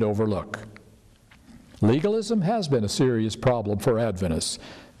and overlook. Legalism has been a serious problem for Adventists,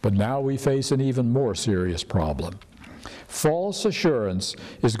 but now we face an even more serious problem. False assurance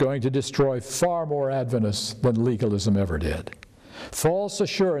is going to destroy far more Adventists than legalism ever did. False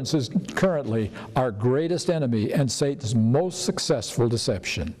assurance is currently our greatest enemy and Satan's most successful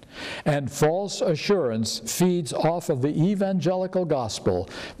deception. And false assurance feeds off of the evangelical gospel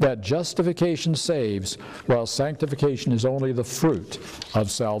that justification saves, while sanctification is only the fruit of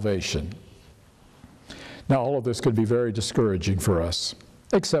salvation. Now, all of this could be very discouraging for us,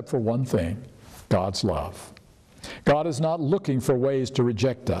 except for one thing: God's love. God is not looking for ways to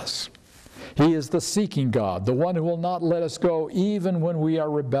reject us. He is the seeking God, the one who will not let us go even when we are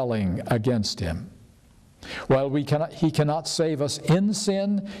rebelling against Him. While He cannot save us in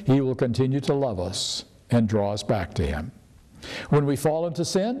sin, He will continue to love us and draw us back to Him. When we fall into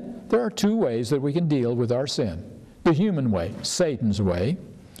sin, there are two ways that we can deal with our sin. The human way, Satan's way,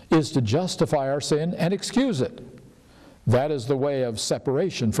 is to justify our sin and excuse it. That is the way of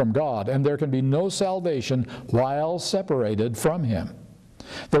separation from God, and there can be no salvation while separated from Him.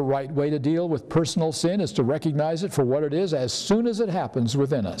 The right way to deal with personal sin is to recognize it for what it is as soon as it happens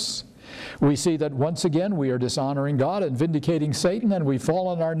within us. We see that once again we are dishonoring God and vindicating Satan, and we fall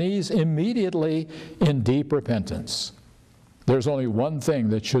on our knees immediately in deep repentance. There's only one thing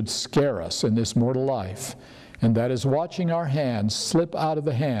that should scare us in this mortal life, and that is watching our hands slip out of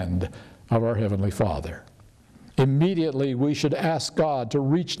the hand of our Heavenly Father. Immediately we should ask God to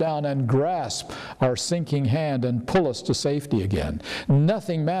reach down and grasp our sinking hand and pull us to safety again.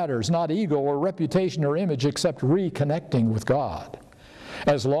 Nothing matters, not ego or reputation or image, except reconnecting with God.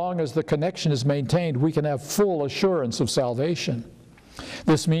 As long as the connection is maintained, we can have full assurance of salvation.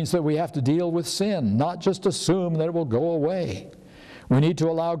 This means that we have to deal with sin, not just assume that it will go away. We need to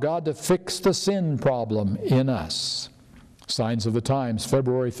allow God to fix the sin problem in us. Signs of the Times,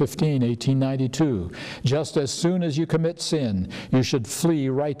 February 15, 1892. Just as soon as you commit sin, you should flee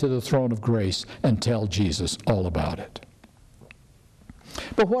right to the throne of grace and tell Jesus all about it.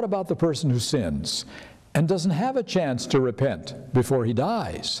 But what about the person who sins and doesn't have a chance to repent before he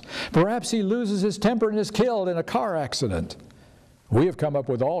dies? Perhaps he loses his temper and is killed in a car accident. We have come up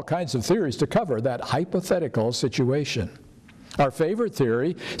with all kinds of theories to cover that hypothetical situation. Our favorite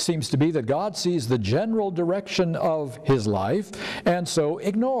theory seems to be that God sees the general direction of his life and so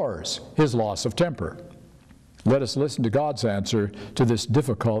ignores his loss of temper. Let us listen to God's answer to this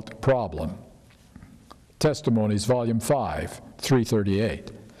difficult problem. Testimonies, Volume 5,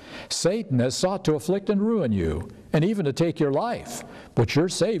 338. Satan has sought to afflict and ruin you, and even to take your life. But your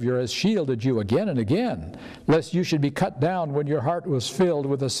Savior has shielded you again and again, lest you should be cut down when your heart was filled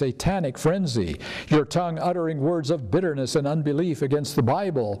with a satanic frenzy, your tongue uttering words of bitterness and unbelief against the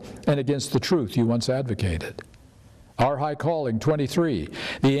Bible and against the truth you once advocated. Our high calling, 23.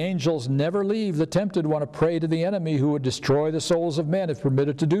 The angels never leave the tempted one a prey to the enemy who would destroy the souls of men if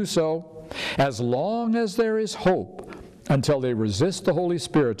permitted to do so. As long as there is hope, until they resist the Holy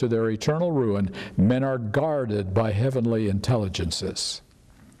Spirit to their eternal ruin, men are guarded by heavenly intelligences.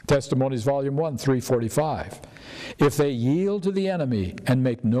 Testimonies, Volume 1, 345. If they yield to the enemy and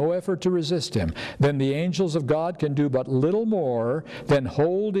make no effort to resist him, then the angels of God can do but little more than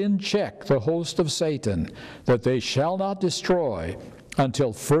hold in check the host of Satan, that they shall not destroy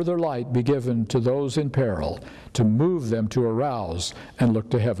until further light be given to those in peril, to move them to arouse and look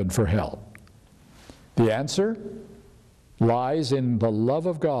to heaven for help. The answer lies in the love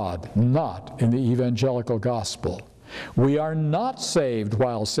of God, not in the evangelical gospel. We are not saved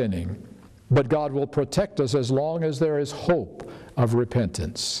while sinning, but God will protect us as long as there is hope of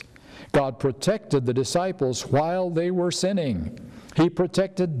repentance. God protected the disciples while they were sinning. He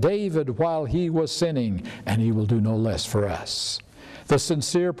protected David while he was sinning, and he will do no less for us. The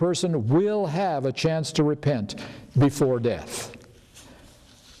sincere person will have a chance to repent before death.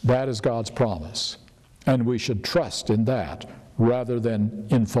 That is God's promise. And we should trust in that rather than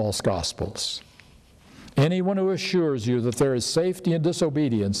in false gospels. Anyone who assures you that there is safety in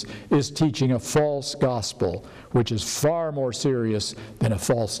disobedience is teaching a false gospel, which is far more serious than a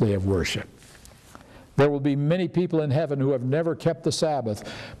false day of worship. There will be many people in heaven who have never kept the Sabbath,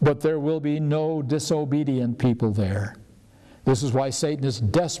 but there will be no disobedient people there. This is why Satan is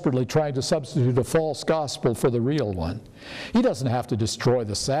desperately trying to substitute a false gospel for the real one. He doesn't have to destroy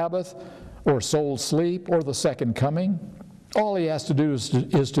the Sabbath, or soul sleep, or the second coming. All he has to do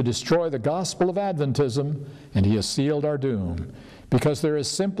is to destroy the gospel of Adventism, and he has sealed our doom, because there is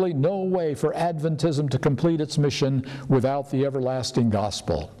simply no way for Adventism to complete its mission without the everlasting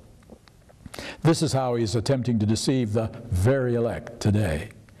gospel. This is how he is attempting to deceive the very elect today.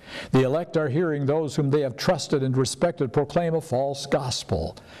 The elect are hearing those whom they have trusted and respected proclaim a false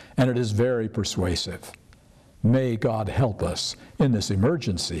gospel, and it is very persuasive. May God help us in this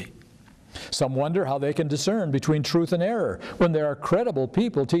emergency. Some wonder how they can discern between truth and error when there are credible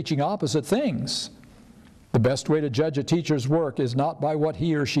people teaching opposite things. The best way to judge a teacher's work is not by what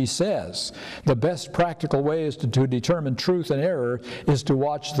he or she says. The best practical way is to determine truth and error is to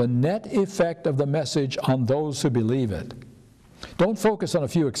watch the net effect of the message on those who believe it. Don't focus on a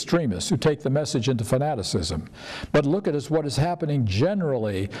few extremists who take the message into fanaticism, but look at what is happening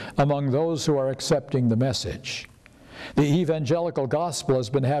generally among those who are accepting the message. The evangelical gospel has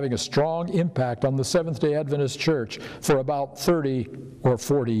been having a strong impact on the Seventh-day Adventist Church for about 30 or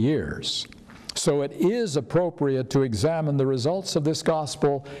 40 years. So it is appropriate to examine the results of this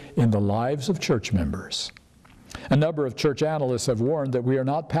gospel in the lives of church members. A number of church analysts have warned that we are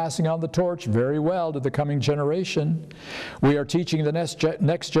not passing on the torch very well to the coming generation. We are teaching the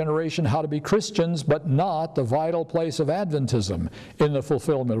next generation how to be Christians, but not the vital place of Adventism in the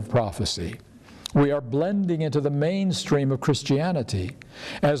fulfillment of prophecy. We are blending into the mainstream of Christianity.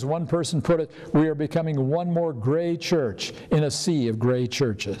 As one person put it, we are becoming one more gray church in a sea of gray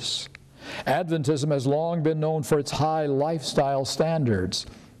churches. Adventism has long been known for its high lifestyle standards,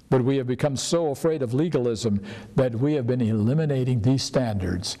 But we have become so afraid of legalism that we have been eliminating these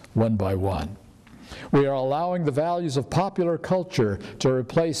standards one by one. We are allowing the values of popular culture to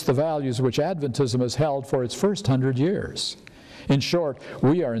replace the values which Adventism has held for its first 100 years. In short,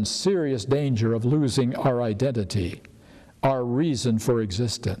 we are in serious danger of losing our identity, our reason for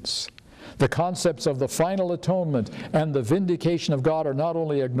existence. The concepts of the final atonement and the vindication of God are not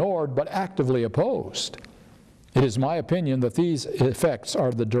only ignored, but actively opposed. It is my opinion that these effects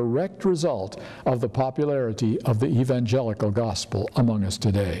are the direct result of the popularity of the evangelical gospel among us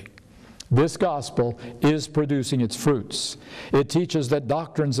today. This gospel is producing its fruits. It teaches that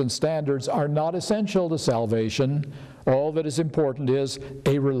doctrines and standards are not essential to salvation. All that is important is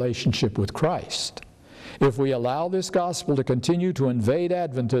a relationship with Christ. If we allow this gospel to continue to invade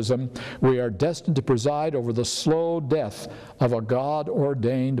Adventism, we are destined to preside over the slow death of a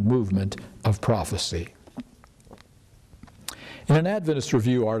God-ordained movement of prophecy. In an Adventist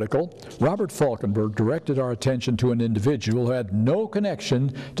Review article, Robert Falkenberg directed our attention to an individual who had no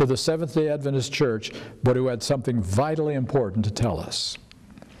connection to the Seventh-day Adventist Church, but who had something vitally important to tell us.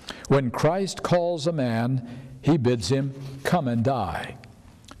 When Christ calls a man, he bids him come and die.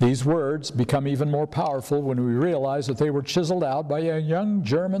 These words become even more powerful when we realize that they were chiseled out by a young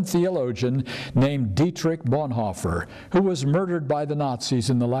German theologian named Dietrich Bonhoeffer, who was murdered by the Nazis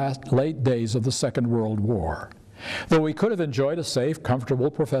in the late days of the Second World War. Though he could have enjoyed a safe, comfortable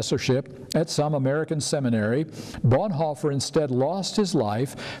professorship at some American seminary, Bonhoeffer instead lost his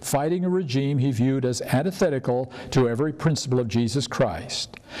life fighting a regime he viewed as antithetical to every principle of Jesus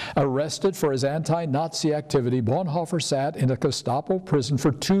Christ. Arrested for his anti-Nazi activity, Bonhoeffer sat in a Gestapo prison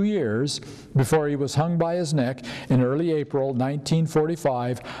for 2 years before he was hung by his neck in early April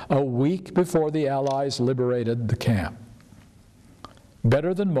 1945, a week before the Allies liberated the camp.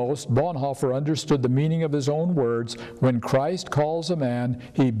 Better than most, Bonhoeffer understood the meaning of his own words, when Christ calls a man,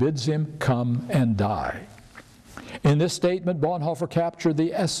 he bids him come and die. In this statement, Bonhoeffer captured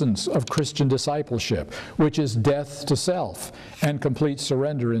the essence of Christian discipleship, which is death to self and complete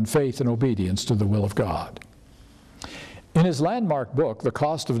surrender in faith and obedience to the will of God. In his landmark book, The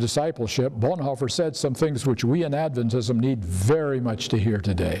Cost of Discipleship, Bonhoeffer said some things which we in Adventism need very much to hear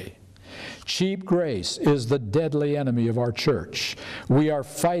today. Cheap grace is the deadly enemy of our church. We are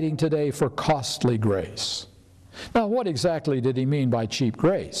fighting today for costly grace. Now, what exactly did he mean by cheap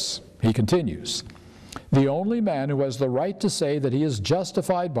grace? He continues, the only man who has the right to say that he is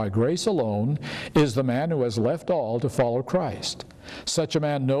justified by grace alone is the man who has left all to follow Christ. Such a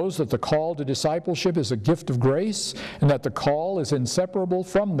man knows that the call to discipleship is a gift of grace and that the call is inseparable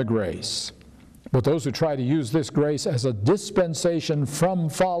from the grace. But those who try to use this grace as a dispensation from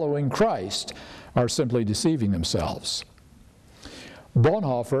following Christ are simply deceiving themselves.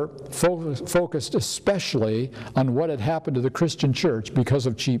 Bonhoeffer focused especially on what had happened to the Christian church because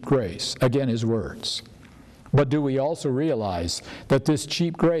of cheap grace. Again, his words. But do we also realize that this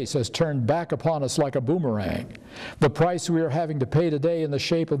cheap grace has turned back upon us like a boomerang? The price we are having to pay today in the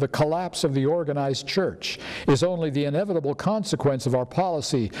shape of the collapse of the organized church is only the inevitable consequence of our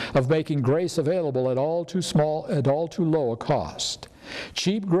policy of making grace available at all too small, at all too low a cost.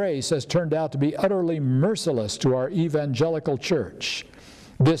 Cheap grace has turned out to be utterly merciless to our evangelical church.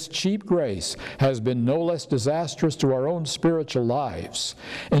 This cheap grace has been no less disastrous to our own spiritual lives.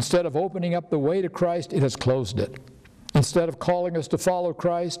 Instead of opening up the way to Christ, it has closed it. Instead of calling us to follow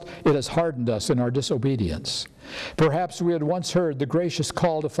Christ, it has hardened us in our disobedience. Perhaps we had once heard the gracious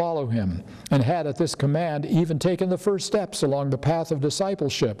call to follow Him, and had at this command even taken the first steps along the path of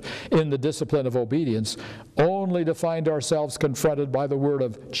discipleship in the discipline of obedience, only to find ourselves confronted by the word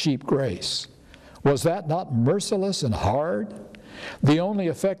of cheap grace. Was that not merciless and hard? The only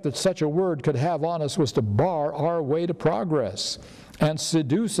effect that such a word could have on us was to bar our way to progress and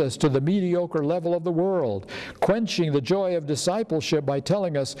seduce us to the mediocre level of the world, quenching the joy of discipleship by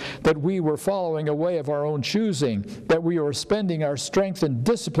telling us that we were following a way of our own choosing, that we were spending our strength in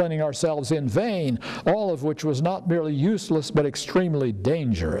disciplining ourselves in vain, all of which was not merely useless but extremely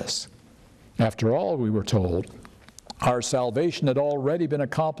dangerous. After all, we were told, our salvation had already been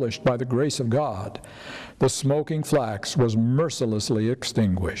accomplished by the grace of God. The smoking flax was mercilessly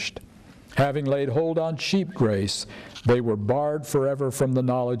extinguished. Having laid hold on cheap grace, they were barred forever from the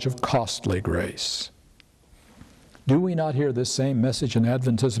knowledge of costly grace. Do we not hear this same message in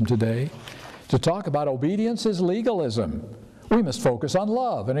Adventism today? To talk about obedience is legalism. We must focus on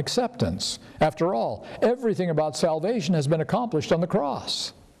love and acceptance. After all, everything about salvation has been accomplished on the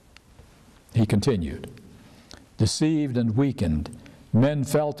cross. He continued, deceived and weakened, men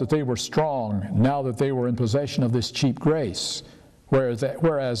felt that they were strong now that they were in possession of this cheap grace.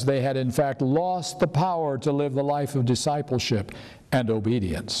 whereas they had in fact lost the power to live the life of discipleship and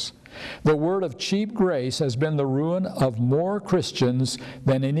obedience. The word of cheap grace has been the ruin of more Christians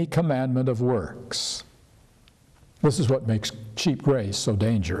than any commandment of works. This is what makes cheap grace so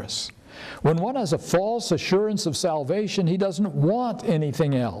dangerous. When one has a false assurance of salvation, he doesn't want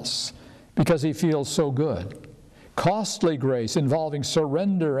anything else because he feels so good. Costly grace involving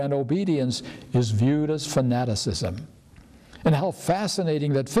surrender and obedience is viewed as fanaticism. And how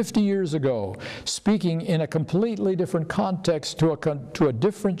fascinating that 50 years ago, speaking in a completely different context to a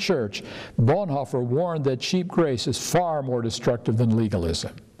different church, Bonhoeffer warned that cheap grace is far more destructive than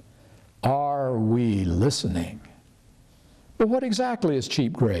legalism. Are we listening? But what exactly is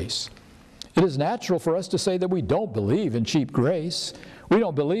cheap grace? It is natural for us to say that we don't believe in cheap grace. We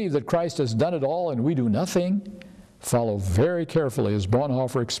don't believe that Christ has done it all and we do nothing. Follow very carefully as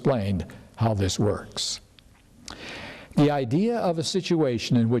Bonhoeffer explained how this works. The idea of a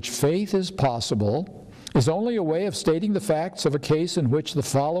situation in which faith is possible is only a way of stating the facts of a case in which the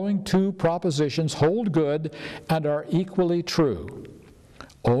following two propositions hold good and are equally true.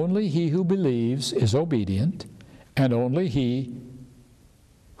 Only he who believes is obedient, and only he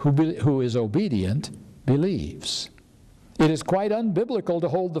who is obedient believes. It is quite unbiblical to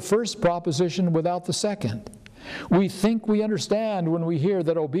hold the first proposition without the second. We think we understand when we hear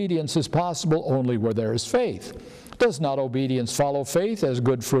that obedience is possible only where there is faith. Does not obedience follow faith, as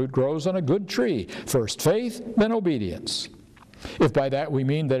good fruit grows on a good tree? First faith, then obedience. If by that we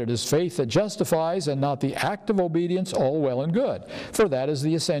mean that it is faith that justifies and not the act of obedience, all well and good, for that is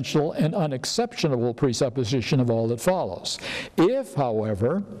the essential and unexceptionable presupposition of all that follows. If,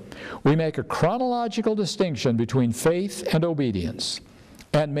 however, we make a chronological distinction between faith and obedience,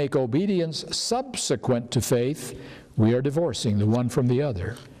 and make obedience subsequent to faith, we are divorcing the one from the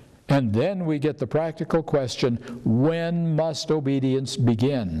other. And then we get the practical question, when must obedience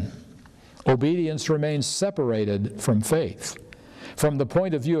begin? Obedience remains separated from faith. From the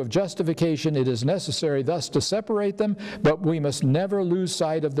point of view of justification, it is necessary thus to separate them, but we must never lose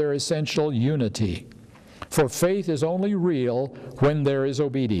sight of their essential unity. For faith is only real when there is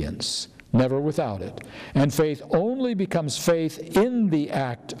obedience, never without it. And faith only becomes faith in the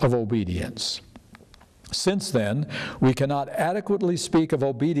act of obedience. Since then, we cannot adequately speak of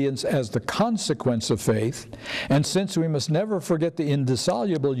obedience as the consequence of faith, and since we must never forget the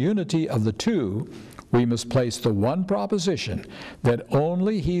indissoluble unity of the two, we must place the one proposition, that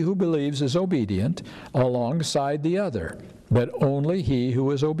only he who believes is obedient, alongside the other, that only he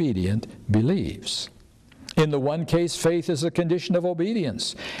who is obedient believes. In the one case, faith is a condition of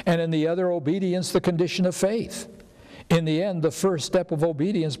obedience, and in the other, obedience the condition of faith. In the end, the first step of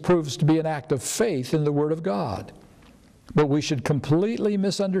obedience proves to be an act of faith in the Word of God. But we should completely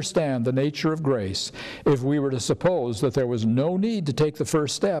misunderstand the nature of grace if we were to suppose that there was no need to take the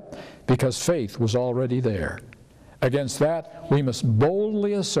first step because faith was already there. Against that, we must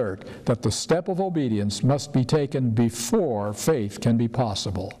boldly assert that the step of obedience must be taken before faith can be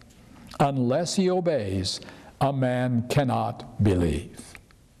possible. Unless he obeys, a man cannot believe.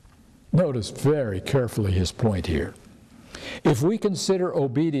 Notice very carefully his point here. If we consider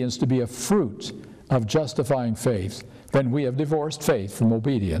obedience to be a fruit of justifying faith, then we have divorced faith from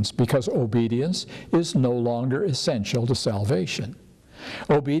obedience because obedience is no longer essential to salvation.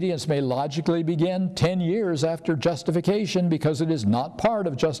 Obedience may logically begin 10 years after justification because it is not part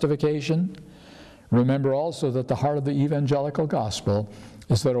of justification. Remember also that the heart of the evangelical gospel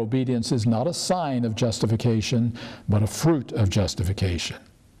is that obedience is not a sign of justification, but a fruit of justification.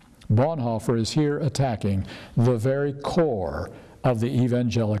 Bonhoeffer is here attacking the very core of the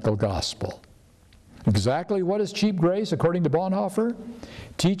evangelical gospel. Exactly what is cheap grace according to Bonhoeffer?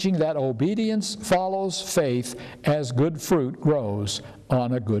 Teaching that obedience follows faith as good fruit grows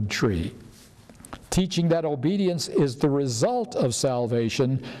on a good tree. Teaching that obedience is the result of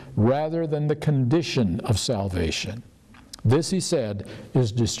salvation rather than the condition of salvation. This, he said,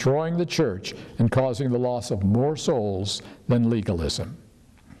 is destroying the church and causing the loss of more souls than legalism.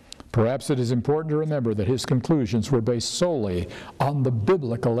 Perhaps it is important to remember that his conclusions were based solely on the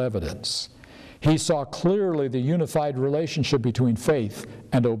biblical evidence. He saw clearly the unified relationship between faith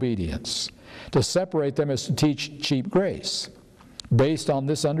and obedience. To separate them is to teach cheap grace. Based on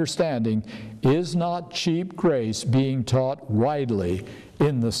this understanding, is not cheap grace being taught widely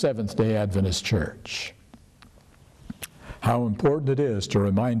in the Seventh-day Adventist Church? How important it is to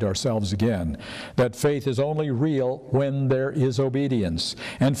remind ourselves again that faith is only real when there is obedience,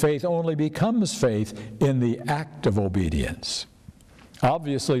 and faith only becomes faith in the act of obedience.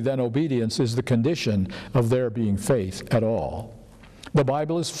 Obviously, then, obedience is the condition of there being faith at all. The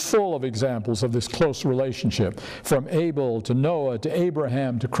Bible is full of examples of this close relationship, from Abel to Noah to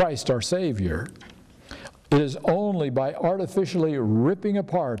Abraham to Christ our Savior. It is only by artificially ripping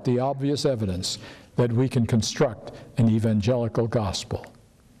apart the obvious evidence that we can construct an evangelical gospel.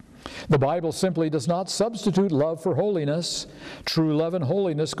 The Bible simply does not substitute love for holiness. True love and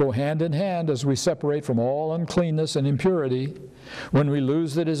holiness go hand in hand as we separate from all uncleanness and impurity. When we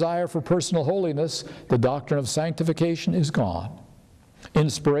lose the desire for personal holiness, the doctrine of sanctification is gone.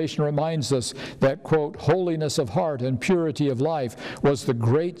 Inspiration reminds us that, quote, holiness of heart and purity of life was the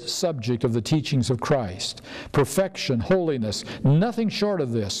great subject of the teachings of Christ. Perfection, holiness, nothing short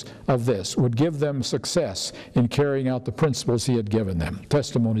of this would give them success in carrying out the principles he had given them.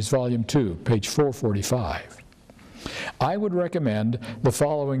 Testimonies, Volume 2, page 445. I would recommend the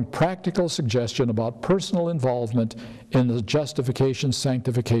following practical suggestion about personal involvement in the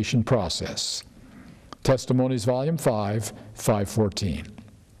justification-sanctification process. Testimonies, Volume 5, 514.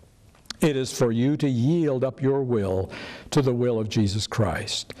 It is for you to yield up your will to the will of Jesus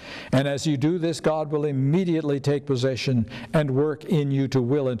Christ. And as you do this, God will immediately take possession and work in you to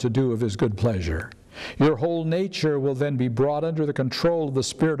will and to do of His good pleasure. Your whole nature will then be brought under the control of the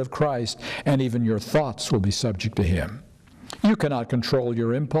Spirit of Christ, and even your thoughts will be subject to Him. You cannot control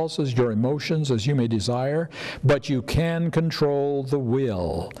your impulses, your emotions as you may desire, but you can control the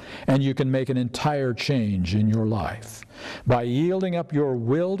will, and you can make an entire change in your life. By yielding up your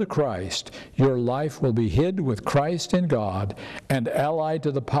will to Christ, your life will be hid with Christ in God and allied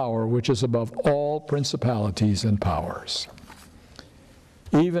to the power which is above all principalities and powers.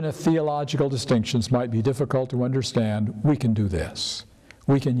 Even if theological distinctions might be difficult to understand, we can do this.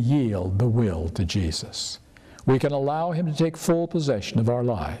 We can yield the will to Jesus. We can allow Him to take full possession of our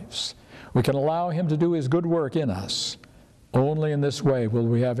lives. We can allow Him to do His good work in us. Only in this way will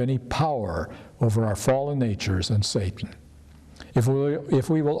we have any power over our fallen natures and Satan. If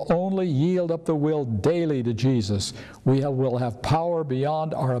we will only yield up the will daily to Jesus, we will have power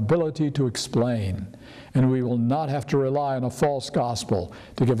beyond our ability to explain, and we will not have to rely on a false gospel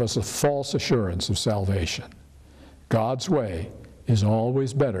to give us a false assurance of salvation. God's way is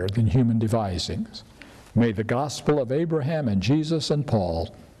always better than human devisings. May the gospel of Abraham and Jesus and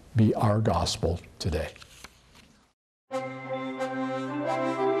Paul be our gospel today.